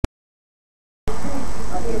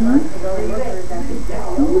Huh?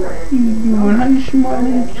 How you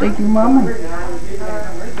smiling? Just like your mama.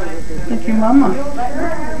 Like your mama.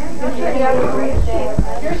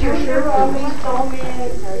 Here's your shirt from me,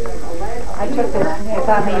 I took this. I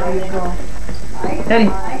thought maybe you'd go. Teddy.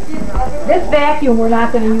 This vacuum we're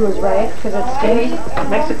not going to use, right? Because it stinks.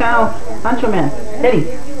 Mexicano. Pancho man. Teddy.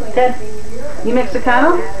 Ted. You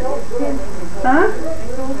Mexicano? Huh?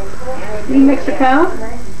 You Mexicano?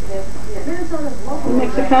 You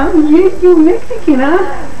Mexicano? You Mexican, huh?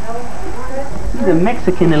 He's a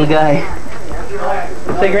Mexican little guy.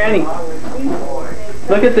 Say, Granny.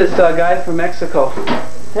 Look at this guy from Mexico.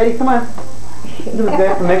 Teddy, come on. Look at this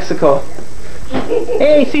guy from Mexico.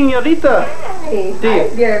 Hey, señorita. Hey,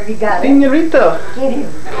 there, you got señorita. Get him.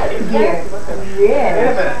 Here.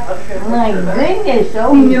 Yeah. My goodness,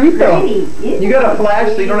 oh, Señorita. he's pretty. You got a flash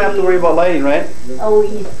so you don't have to worry about lighting, right? Oh,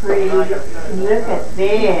 he's pretty. Look at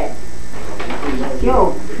that.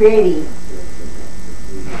 So pretty.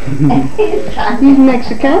 He's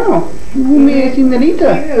Mexicano.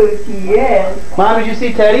 Señorita. Cute, yes. Mom, did you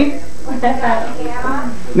see Teddy?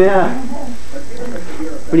 Yeah.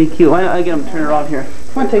 Pretty cute. Why don't I get him to turn it on here?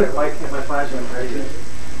 Come on, Teddy. My flash went crazy.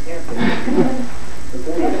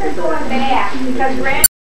 This is going back because